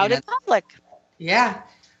out in public. Yeah.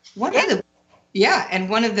 And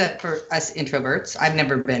one of the, for us introverts, I've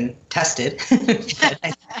never been tested.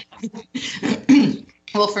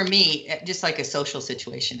 Well, for me, just like a social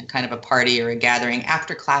situation, kind of a party or a gathering,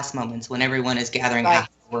 after class moments when everyone is gathering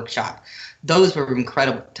after the workshop, those were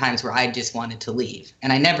incredible times where I just wanted to leave,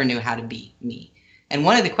 and I never knew how to be me. And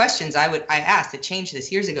one of the questions I asked that changed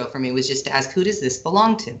this years ago for me was just to ask, who does this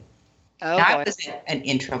belong to? Now, I was an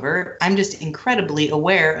introvert. I'm just incredibly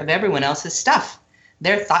aware of everyone else's stuff,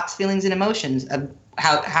 their thoughts, feelings, and emotions, of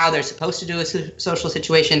how they're supposed to do a social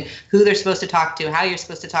situation, who they're supposed to talk to, how you're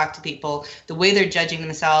supposed to talk to people, the way they're judging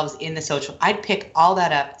themselves in the social. I'd pick all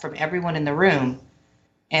that up from everyone in the room,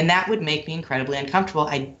 and that would make me incredibly uncomfortable.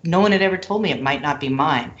 No one had ever told me it might not be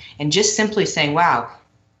mine. And just simply saying, wow,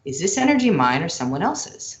 is this energy mine or someone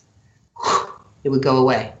else's? It would go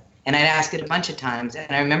away. And I'd ask it a bunch of times.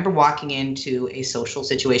 And I remember walking into a social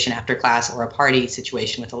situation after class or a party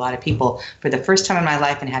situation with a lot of people for the first time in my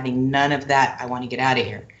life and having none of that, I want to get out of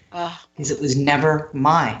here. Because it was never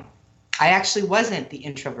mine. I actually wasn't the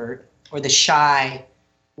introvert or the shy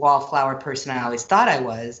wallflower person I always thought I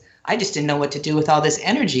was. I just didn't know what to do with all this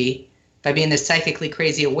energy by being this psychically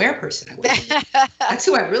crazy aware person I was. That's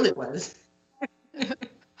who I really was.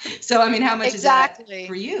 So, I mean, how much is that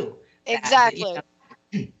for you? Exactly.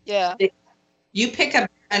 Yeah. You pick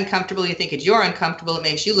up uncomfortable, you think it's you're uncomfortable, it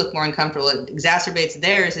makes you look more uncomfortable, it exacerbates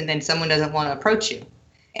theirs, and then someone doesn't want to approach you.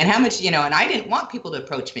 And how much, and I didn't want people to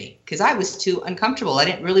approach me because I was too uncomfortable. I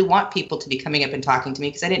didn't really want people to be coming up and talking to me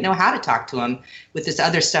because I didn't know how to talk to them with this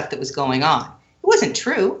other stuff that was going on. It wasn't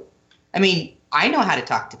true. I mean, I know how to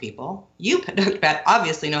talk to people. You, Dr. Pat,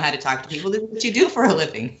 obviously know how to talk to people. This is what you do for a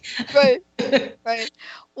living. Right.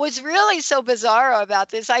 What's really so bizarre about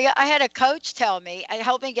this, I had a coach tell me,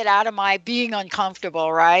 help me get out of my being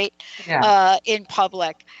uncomfortable, right? Yeah. In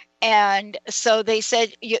public. And so they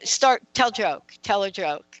said, tell a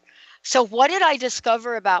joke. So what did I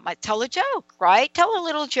discover about tell a joke, right? Tell a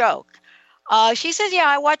little joke. She says,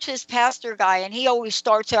 I watch this pastor guy, and he always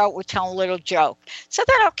starts out with telling a little joke. So I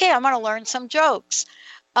thought, okay, I'm going to learn some jokes.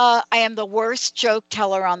 I am the worst joke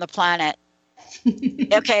teller on the planet.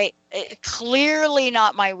 Okay, clearly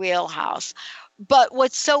not my wheelhouse. But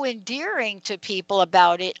what's so endearing to people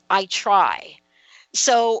about it, I try.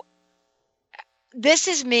 So this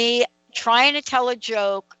is me trying to tell a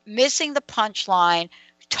joke, missing the punchline,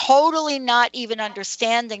 totally not even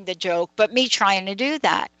understanding the joke, but me trying to do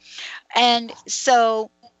that. And so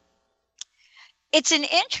it's an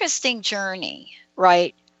interesting journey,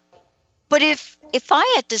 right? But if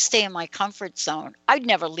I had to stay in my comfort zone, I'd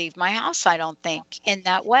never leave my house, I don't think, in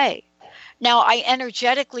that way. Now, I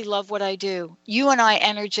energetically love what I do. You and I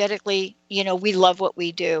energetically, we love what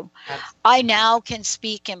we do. I now can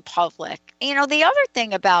speak in public. The other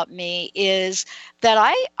thing about me is that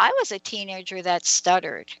I was a teenager that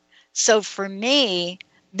stuttered. So for me,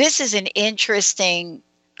 this is an interesting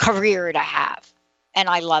career to have, and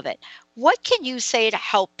I love it. What can you say to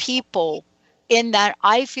help people in that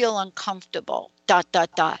I feel uncomfortable, ...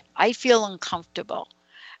 I feel uncomfortable.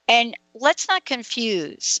 And let's not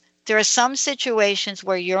confuse. There are some situations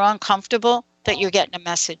where you're uncomfortable that you're getting a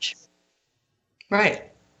message.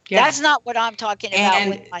 Right. Yeah. That's not what I'm talking about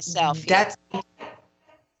with myself.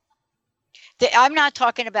 I'm not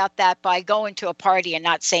talking about that by going to a party and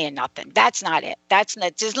not saying nothing. That's not it.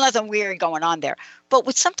 There's nothing weird going on there.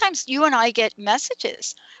 But sometimes you and I get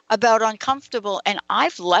messages about uncomfortable, and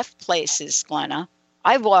I've left places, Glenna.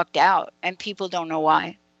 I've walked out, and people don't know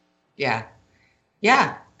why. Yeah.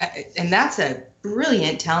 Yeah. And that's a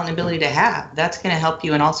brilliant talent and ability to have. That's going to help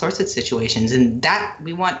you in all sorts of situations. And that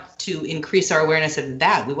we want to increase our awareness of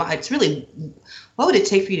that. It's really What would it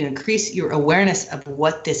take for you to increase your awareness of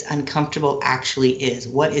what this uncomfortable actually is?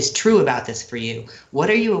 What is true about this for you? What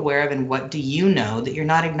are you aware of, and what do you know that you're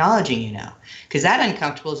not acknowledging you know? Because that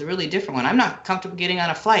uncomfortable is a really different one. I'm not comfortable getting on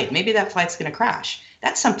a flight. Maybe that flight's going to crash.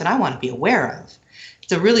 That's something I want to be aware of.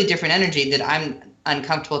 It's a really different energy that I'm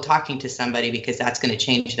uncomfortable talking to somebody because that's going to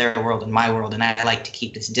change their world and my world. And I like to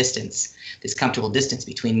keep this distance, this comfortable distance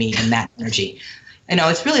between me and that energy. You know,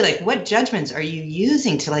 it's really like, what judgments are you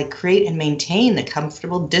using to like create and maintain the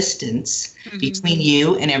comfortable distance between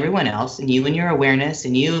you and everyone else, and you and your awareness,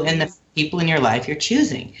 and you and the people in your life you're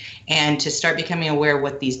choosing? And to start becoming aware of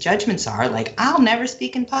what these judgments are, like, I'll never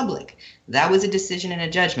speak in public. That was a decision and a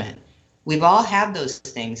judgment. We've all had those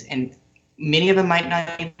things, and many of them might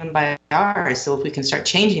not even be ours. So if we can start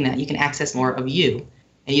changing that, you can access more of you,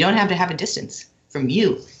 and you don't have to have a distance from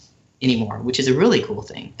you anymore, which is a really cool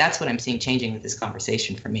thing. That's what I'm seeing changing with this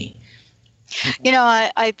conversation for me. You know,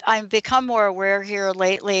 I've become more aware here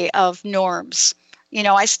lately of norms. You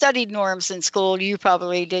know, I studied norms in school. You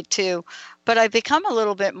probably did too. But I've become a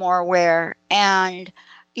little bit more aware. And,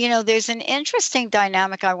 you know, there's an interesting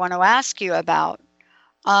dynamic I want to ask you about.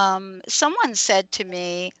 Someone said to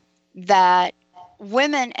me that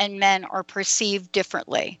women and men are perceived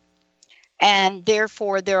differently. And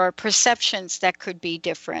therefore, there are perceptions that could be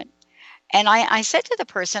different. And I said to the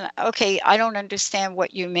person, okay, I don't understand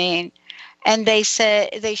what you mean. And they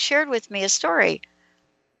shared with me a story.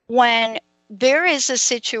 When there is a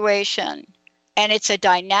situation and it's a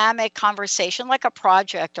dynamic conversation, like a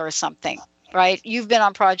project or something, right? You've been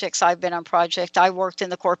on projects, I've been on projects. I worked in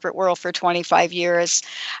the corporate world for 25 years,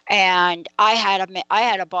 and I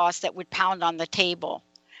had a boss that would pound on the table,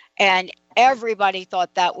 and everybody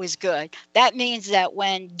thought that was good. That means that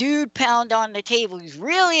when dude pound on the table, he's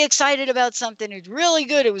really excited about something, it's really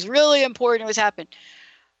good, it was really important, it was happening.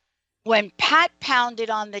 When Pat pounded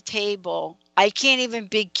on the table, I can't even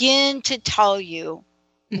begin to tell you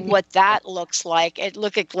what that looks like. And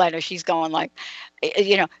look at Glenna, she's going like,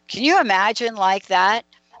 you know, can you imagine like that?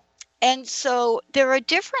 And so there are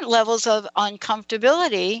different levels of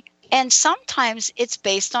uncomfortability. And sometimes it's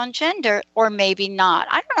based on gender, or maybe not.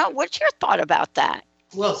 I don't know. What's your thought about that?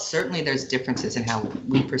 Well, certainly there's differences in how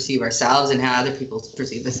we perceive ourselves and how other people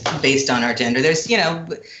perceive us based on our gender. There's, you know,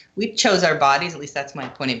 we chose our bodies. At least that's my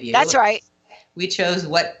point of view. That's right. We chose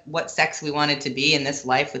what sex we wanted to be in this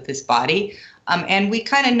life with this body. And we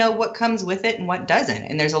kind of know what comes with it and what doesn't.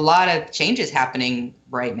 And there's a lot of changes happening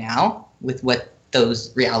right now with what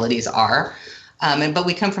those realities are. But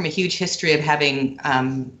we come from a huge history of having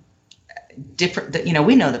different, you know,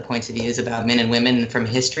 we know the points of views about men and women from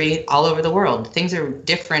history all over the world. Things are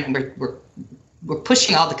different. We're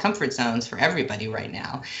pushing all the comfort zones for everybody right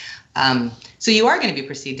now. So you are going to be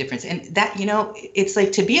perceived difference. And that, you know, it's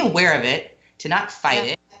like, to be aware of it, to not fight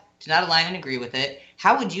it, to not align and agree with it.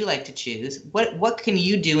 How would you like to choose? What can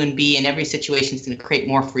you do and be in every situation that's going to create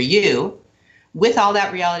more for you with all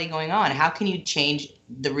that reality going on? How can you change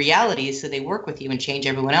the realities so they work with you and change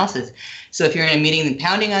everyone else's? So if you're in a meeting and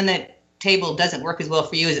pounding on that table doesn't work as well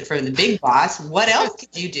for you as it for the big boss, what else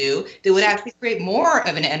could you do that would actually create more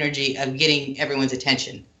of an energy of getting everyone's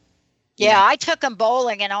attention? Yeah, I took them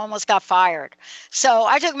bowling and almost got fired. So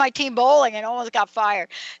I took my team bowling and almost got fired.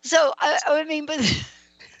 So I mean, but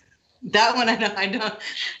that one I don't.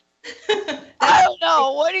 I don't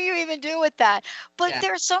know. What do you even do with that? But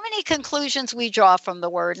there are so many conclusions we draw from the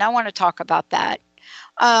word, and I want to talk about that.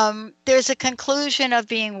 There's a conclusion of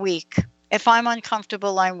being weak. If I'm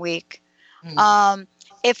uncomfortable, I'm weak.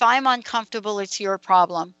 If I'm uncomfortable, it's your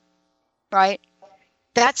problem, right?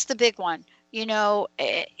 That's the big one. You know,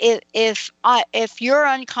 if you're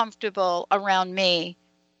uncomfortable around me,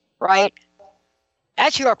 right,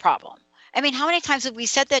 that's your problem. I mean, how many times have we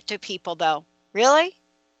said that to people, though? Really?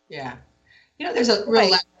 Yeah. You know, there's a real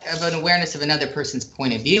lack of an awareness of another person's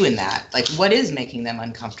point of view in that. Like, what is making them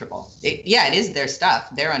uncomfortable? It is their stuff.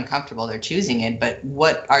 They're uncomfortable. They're choosing it. But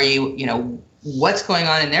what are you, you know, what's going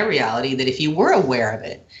on in their reality that if you were aware of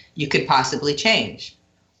it, you could possibly change?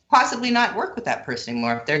 Possibly not work with that person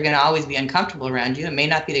anymore. If they're going to always be uncomfortable around you, it may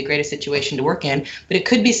not be the greatest situation to work in, but it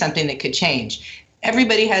could be something that could change.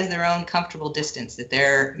 Everybody has their own comfortable distance that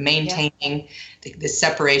they're maintaining, this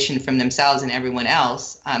separation from themselves and everyone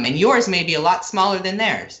else. And yours may be a lot smaller than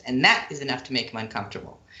theirs, and that is enough to make them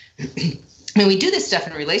uncomfortable. I mean, we do this stuff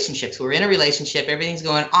in relationships. We're in a relationship, everything's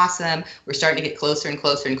going awesome, we're starting to get closer and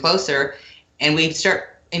closer and closer, and we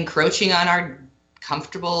start encroaching on our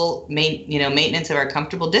comfortable, maintenance of our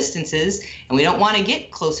comfortable distances, and we don't want to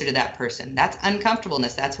get closer to that person. That's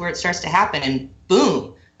uncomfortableness. That's where it starts to happen, and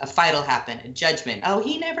boom, a fight will happen, a judgment. Oh,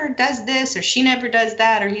 he never does this, or she never does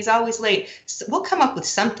that, or he's always late. So we'll come up with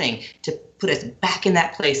something to put us back in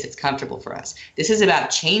that place that's comfortable for us. This is about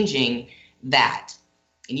changing that.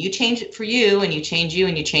 And you change it for you, and you change you,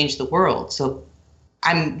 and you change the world. So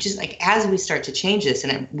I'm just like, as we start to change this,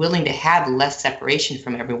 and I'm willing to have less separation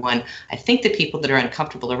from everyone, I think the people that are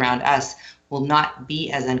uncomfortable around us will not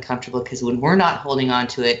be as uncomfortable, because when we're not holding on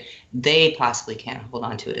to it, they possibly can't hold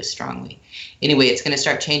on to it as strongly. Anyway, it's going to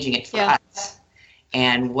start changing it for us.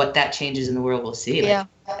 And what that changes in the world, we'll see. Like,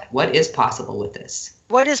 what is possible with this?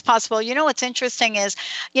 What is possible? You know, what's interesting is,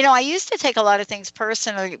 you know, I used to take a lot of things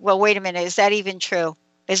personally. Well, wait a minute. Is that even true?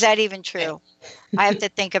 Is that even true? I have to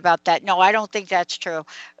think about that. No, I don't think that's true.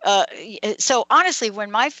 So honestly,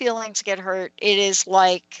 when my feelings get hurt, it is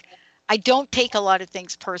like, I don't take a lot of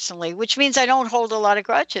things personally, which means I don't hold a lot of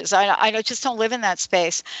grudges. I just don't live in that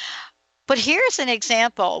space. But here's an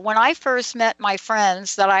example. When I first met my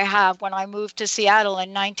friends that I have when I moved to Seattle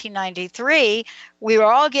in 1993, we were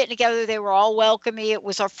all getting together. They were all welcoming me. It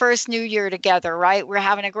was our first New Year together, right? We're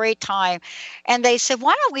having a great time. And they said,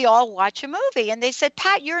 why don't we all watch a movie? And they said,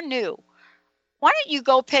 Pat, you're new. Why don't you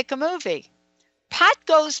go pick a movie? Pat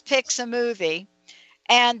goes, picks a movie.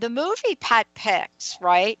 And the movie Pat picks,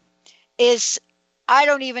 right, is, I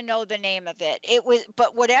don't even know the name of it.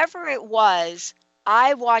 But whatever it was,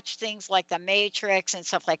 I watched things like The Matrix and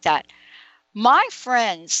stuff like that. My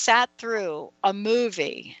friends sat through a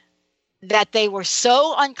movie that they were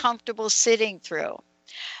so uncomfortable sitting through.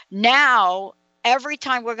 Now, every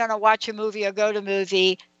time we're going to watch a movie or go to a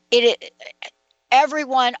movie,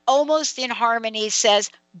 everyone almost in harmony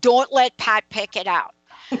says, don't let Pat pick it out.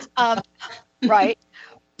 Right?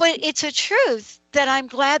 But it's a truth that I'm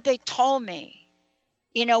glad they told me.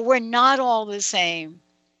 You know, we're not all the same.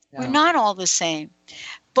 We're not all the same.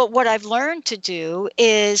 But what I've learned to do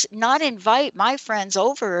is not invite my friends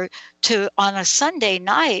over on a Sunday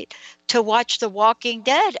night to watch The Walking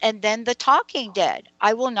Dead and then The Talking Dead.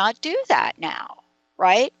 I will not do that now,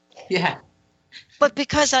 right? Yeah. But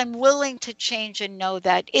because I'm willing to change and know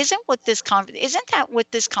that, isn't that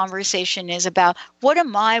what this conversation is about? What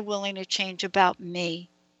am I willing to change about me?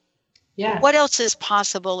 Yeah. What else is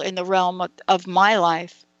possible in the realm of my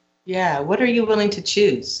life? Yeah. What are you willing to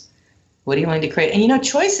choose? What are you willing to create? And, you know,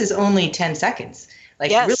 choice is only 10 seconds.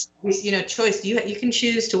 Like, yes. Really, you know, choice, you can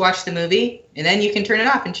choose to watch the movie, and then you can turn it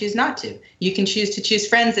off and choose not to. You can choose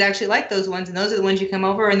friends that actually like those ones, and those are the ones you come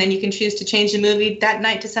over, and then you can choose to change the movie that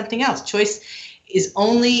night to something else. Choice is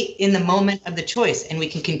only in the moment of the choice, and we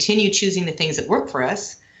can continue choosing the things that work for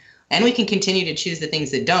us, and we can continue to choose the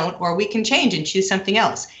things that don't, or we can change and choose something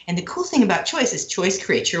else. And the cool thing about choice is choice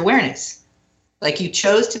creates your awareness. Like, you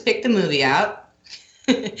chose to pick the movie out,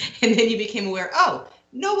 and then you became aware, oh,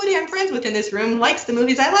 nobody I'm friends with in this room likes the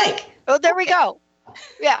movies I like. Oh, there we go.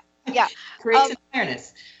 Yeah. Creates an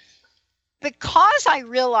awareness. Because I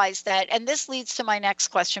realized that, and this leads to my next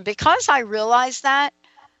question, because I realized that,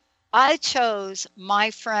 I chose my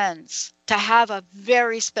friends to have a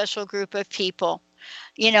very special group of people,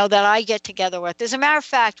 you know, that I get together with. As a matter of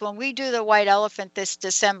fact, when we do the White Elephant this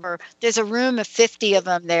December, there's a room of 50 of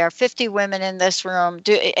them there, 50 women in this room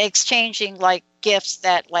exchanging like gifts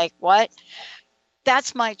that like what?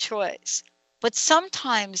 That's my choice. But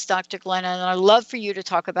sometimes, Dr. Glenna, and I'd love for you to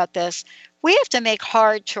talk about this, we have to make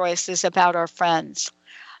hard choices about our friends.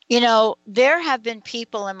 You know, there have been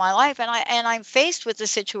people in my life, and I'm faced with a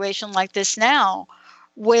situation like this now,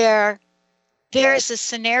 where there's a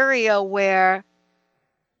scenario where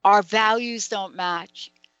our values don't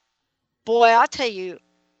match. Boy, I'll tell you,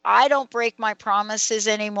 I don't break my promises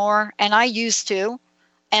anymore, and I used to.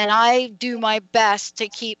 And I do my best to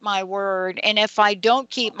keep my word. And if I don't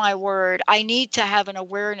keep my word, I need to have an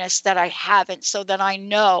awareness that I haven't, so that I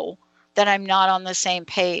know that I'm not on the same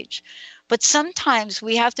page. But sometimes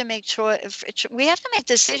we have to make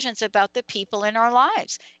decisions about the people in our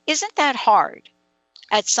lives. Isn't that hard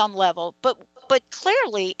at some level? But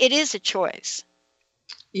clearly it is a choice.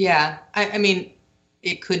 Yeah. I mean,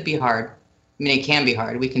 it could be hard. I mean, it can be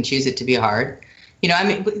hard. We can choose it to be hard. You know, I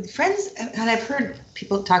mean, friends, and I've heard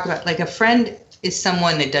people talk about, like, a friend is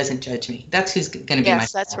someone that doesn't judge me. That's who's going to be my friend.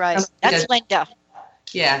 Yes, that's right. That's Linda.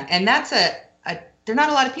 Yeah, and that's there are not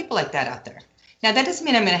a lot of people like that out there. Now, that doesn't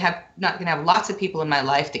mean I'm not going to have lots of people in my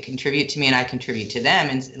life that contribute to me and I contribute to them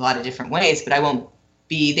in a lot of different ways, but they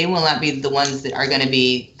will not be the ones that are going to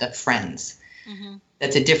be the friends. Mm-hmm.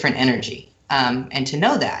 That's a different energy. And to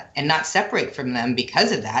know that and not separate from them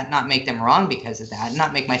because of that, not make them wrong because of that,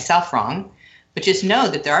 not make myself wrong. But just know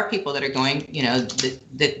that there are people that are going, you know,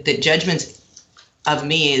 that judgments of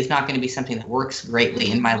me is not going to be something that works greatly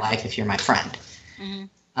in my life if you're my friend.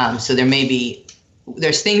 Mm-hmm. So there may be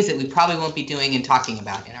there's things that we probably won't be doing and talking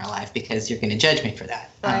about in our life because you're going to judge me for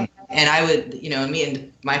that. Right. And I would, me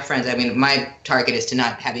and my friends, my target is to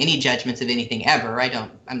not have any judgments of anything ever.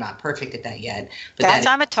 I'm not perfect at that yet. But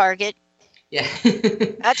I'm a target. Yeah.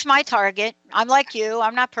 That's my target. I'm like you.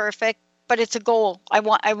 I'm not perfect, but it's a goal. I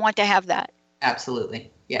want to have that.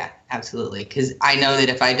 Absolutely. Yeah, absolutely. Because I know that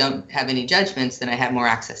if I don't have any judgments, then I have more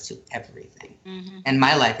access to everything. Mm-hmm. And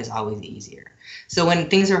my life is always easier. So when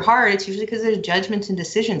things are hard, it's usually because there's judgments and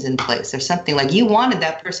decisions in place. There's something like you wanted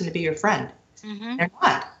that person to be your friend. Mm-hmm. They're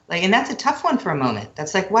not. And that's a tough one for a moment.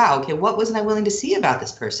 That's like, wow, okay, what wasn't I willing to see about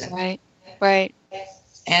this person? Right.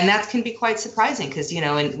 And that can be quite surprising because,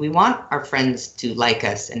 and we want our friends to like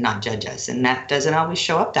us and not judge us. And that doesn't always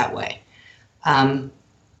show up that way. And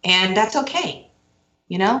that's okay.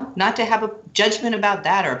 Not to have a judgment about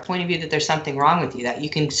that or a point of view that there's something wrong with you, that you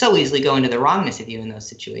can so easily go into the wrongness of you in those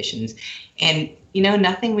situations. And,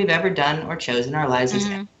 nothing we've ever done or chosen in our lives has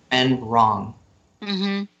ever been wrong.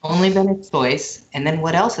 Mm-hmm. Only been a choice. And then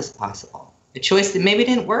what else is possible? A choice that maybe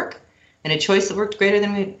didn't work and a choice that worked greater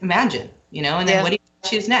than we imagined, and then what do you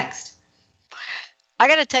choose next? I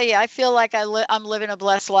got to tell you, I feel like I'm living a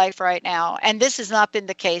blessed life right now. And this has not been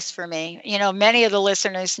the case for me. Many of the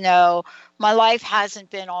listeners know my life hasn't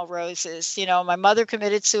been all roses. My mother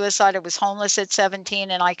committed suicide. I was homeless at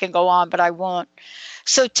 17, and I can go on, but I won't.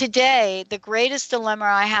 So today, the greatest dilemma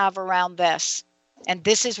I have around this, and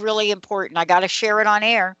this is really important. I got to share it on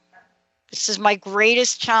air. This is my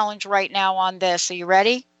greatest challenge right now on this. Are you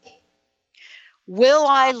ready? Will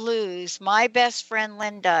I lose my best friend,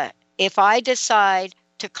 Linda, if I decide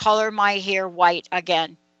to color my hair white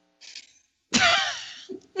again?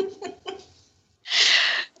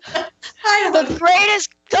 The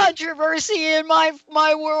greatest controversy in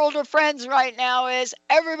my world of friends right now is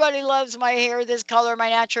everybody loves my hair this color, my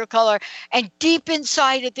natural color. And deep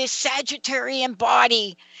inside of this Sagittarian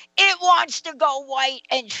body, it wants to go white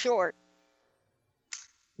and short.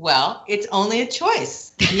 Well, it's only a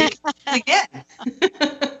choice. Again.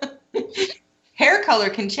 Hair color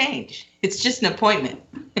can change. It's just an appointment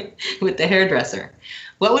with the hairdresser.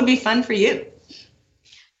 What would be fun for you?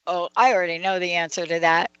 Oh, I already know the answer to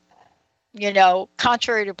that.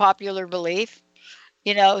 Contrary to popular belief,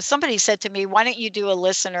 somebody said to me, why don't you do a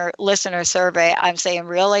listener survey? I'm saying,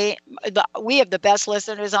 really? We have the best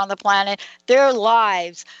listeners on the planet. Their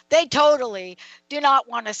lives, they totally do not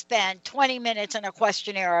want to spend 20 minutes in a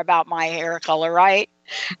questionnaire about my hair color, right?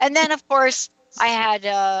 And then, of course, I had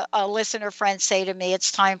a listener friend say to me, it's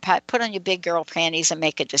time, Pat, put on your big girl panties and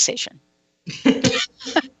make a decision.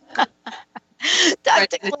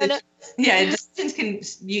 Dr. Glenna. Yeah,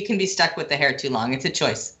 you can be stuck with the hair too long. It's a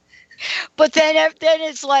choice. But then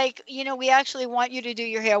it's like, we actually want you to do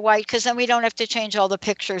your hair white because then we don't have to change all the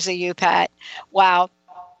pictures of you, Pat. Wow.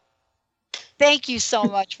 Thank you so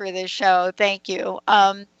much for this show. Thank you.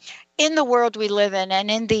 In the world we live in,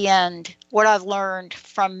 and in the end, what I've learned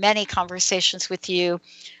from many conversations with you,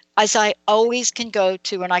 as I always can go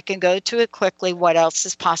to, and I can go to it quickly, what else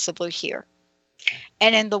is possible here?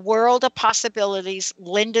 And in the world of possibilities,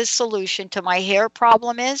 Linda's solution to my hair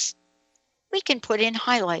problem is we can put in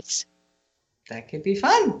highlights. That could be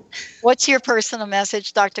fun. What's your personal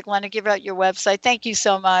message, Dr. Glenna? Give out your website. Thank you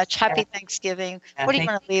so much. Happy Thanksgiving. What do you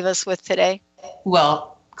want to leave us with today?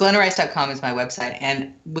 Well, GlennaRice.com is my website.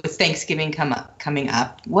 And with Thanksgiving coming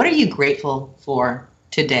up, what are you grateful for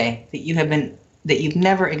today that you've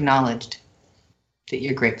never acknowledged that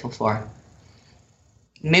you're grateful for?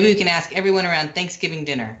 Maybe we can ask everyone around Thanksgiving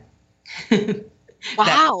dinner.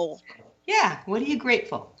 Wow. Yeah. What are you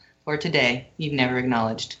grateful for today you've never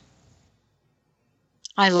acknowledged?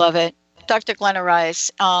 I love it. Dr. Glenna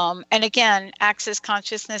Rice. And again, Access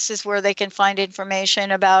Consciousness is where they can find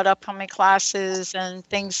information about upcoming classes and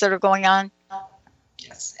things that are going on.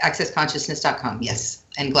 Yes. AccessConsciousness.com. Yes.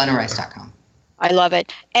 And GlennaRice.com. I love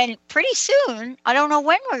it. And pretty soon, I don't know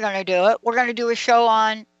when we're going to do it. We're going to do a show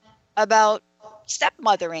about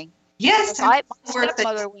stepmothering. Yes, my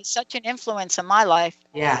stepmother was such an influence in my life.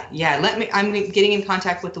 Yeah. I'm getting in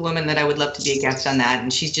contact with the woman that I would love to be a guest on that,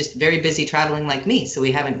 and she's just very busy traveling like me, so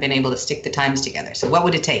we haven't been able to stick the times together. So what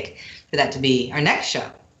would it take for that to be our next show,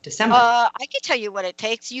 December? I can tell you what it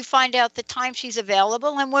takes. You find out the time she's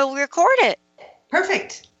available, and we'll record it.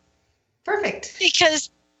 Perfect. Because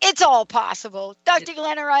it's all possible. Dr.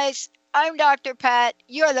 Glenna Rice, I'm Dr. Pat.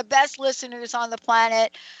 You're the best listeners on the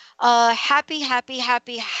planet. Happy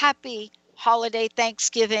holiday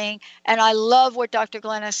Thanksgiving. And I love what Dr.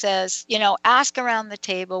 Glenna says, ask around the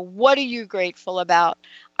table, what are you grateful about?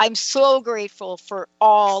 I'm so grateful for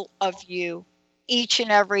all of you each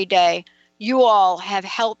and every day. You all have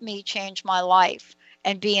helped me change my life.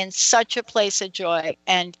 and be in such a place of joy.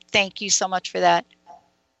 And thank you so much for that.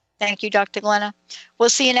 Thank you, Dr. Glenna. We'll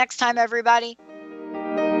see you next time, everybody.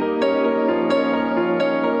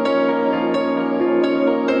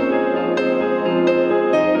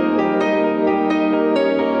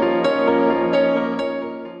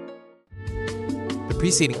 The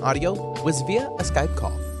preceding audio was via a Skype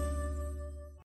call.